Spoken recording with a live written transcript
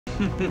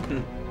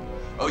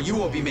Oh, you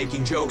won't be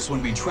making jokes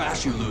when we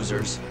trash you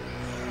losers.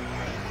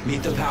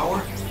 Meet the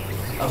power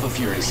of a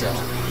Fury Cell.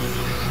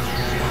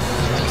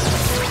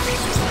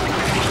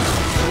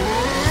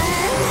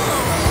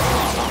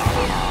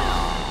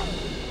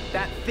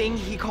 That thing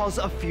he calls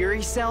a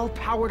Fury Cell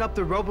powered up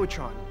the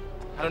Robotron.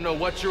 I don't know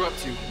what you're up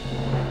to,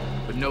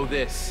 but know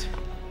this.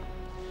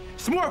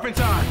 It's Morphin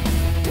time!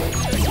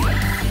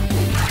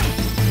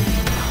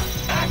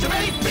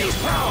 Activate Beast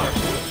Power!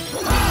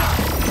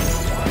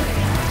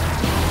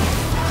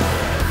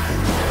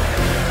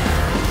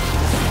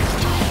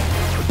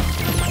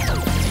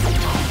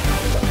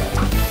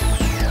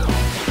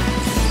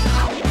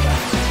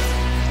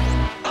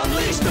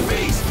 Unleash the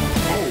beast!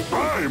 Oh,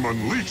 I'm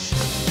unleashed!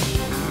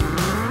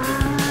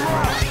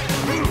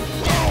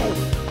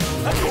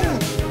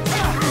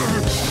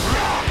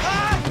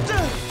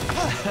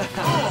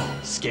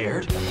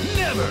 Scared?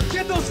 Never!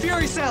 Get those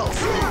Fury Cells!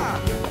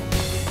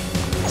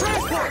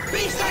 Transport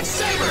Beast X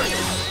Saber!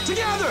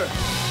 Together!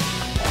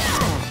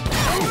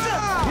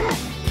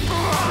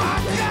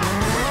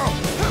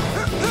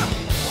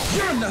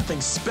 You're nothing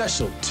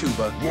special,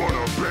 Tuba.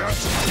 Wanna bet?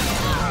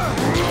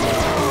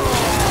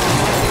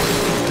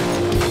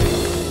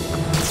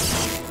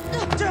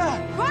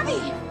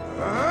 Ravi!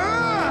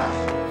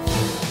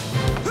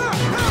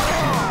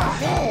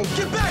 Oh,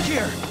 get back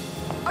here!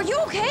 Are you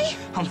okay?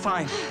 I'm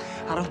fine.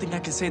 I don't think I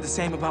can say the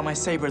same about my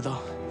saber,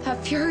 though.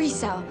 That Fury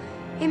Cell.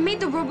 It made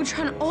the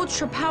Robotron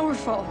ultra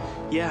powerful.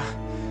 Yeah,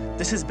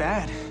 this is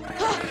bad.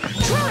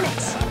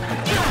 Tronics!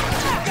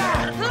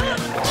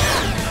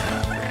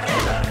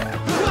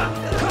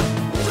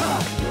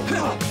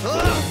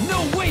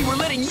 No way we're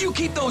letting you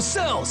keep those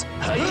cells!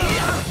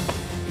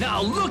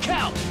 Now look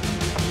out!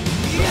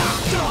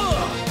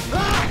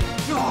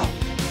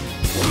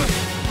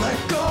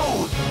 Let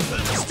go!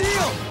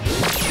 Steal!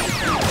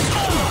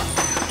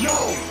 No!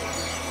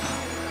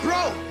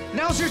 Bro,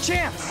 now's your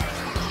chance!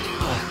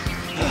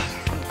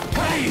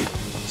 Hey!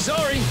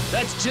 Sorry,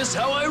 that's just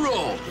how I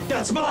roll.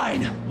 That's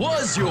mine!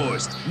 Was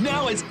yours.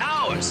 Now it's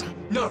ours.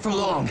 Not for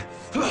long.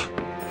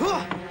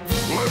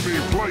 Let me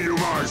play you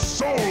my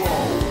solo!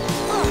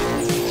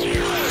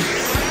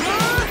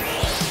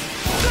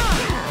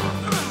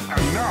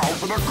 And now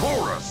for the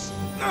chorus!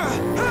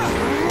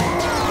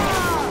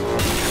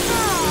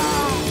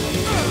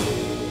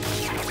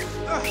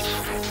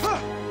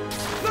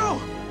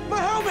 No! My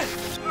helmet!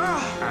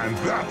 And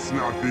that's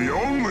not the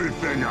only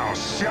thing I'll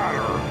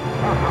shatter!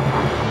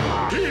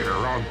 Here,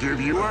 I'll give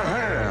you a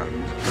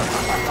hand!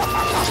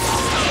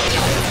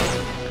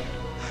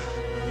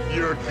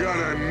 You're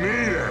gonna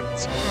need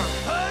it!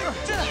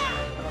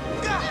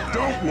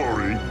 Don't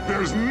worry,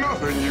 there's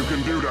nothing you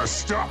can do to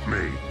stop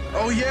me!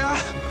 Oh, yeah?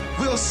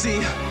 We'll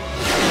see.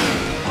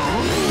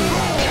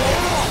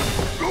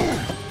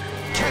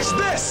 Catch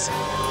this!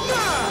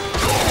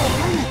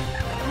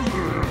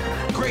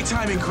 Great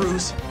timing,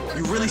 Cruz.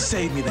 You really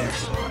saved me there.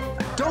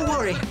 Don't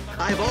worry,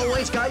 I've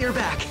always got your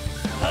back.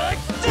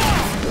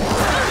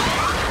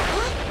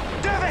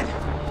 Devon!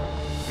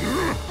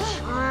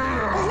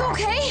 Are you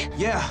okay?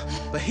 Yeah,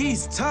 but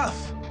he's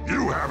tough.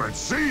 You haven't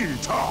seen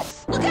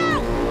tough! Look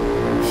out!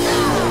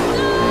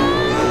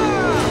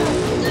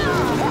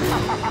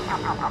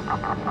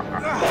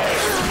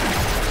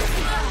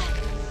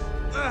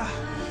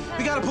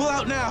 We gotta pull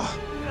out now.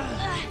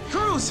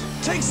 Cruz,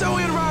 take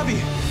Zoey and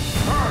Ravi.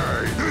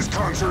 Hey, this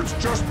concert's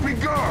just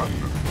begun!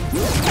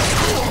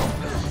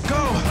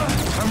 Go!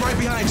 I'm right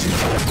behind you.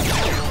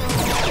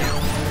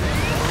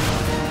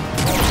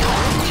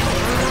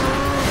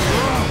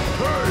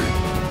 Hey!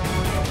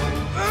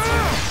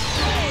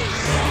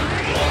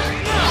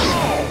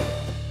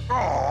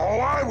 Oh,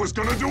 I was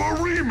gonna do a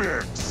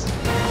remix!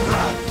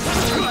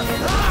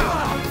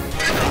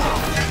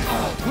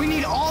 We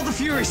need all the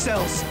Fury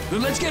Cells.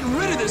 Then let's get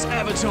rid of this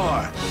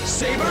avatar.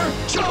 Saber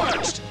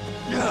charged.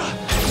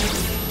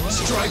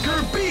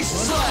 Striker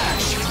Beast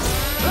Slash.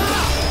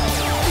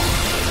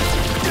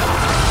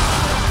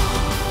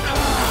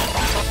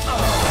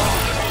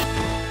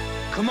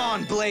 Come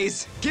on,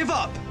 Blaze. Give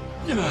up.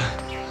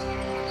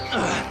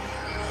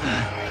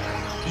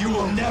 You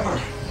will never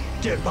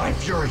get my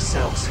Fury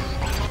Cells.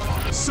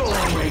 Solar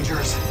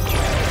Rangers.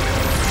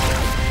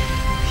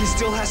 He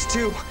still has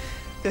two.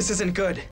 This isn't good.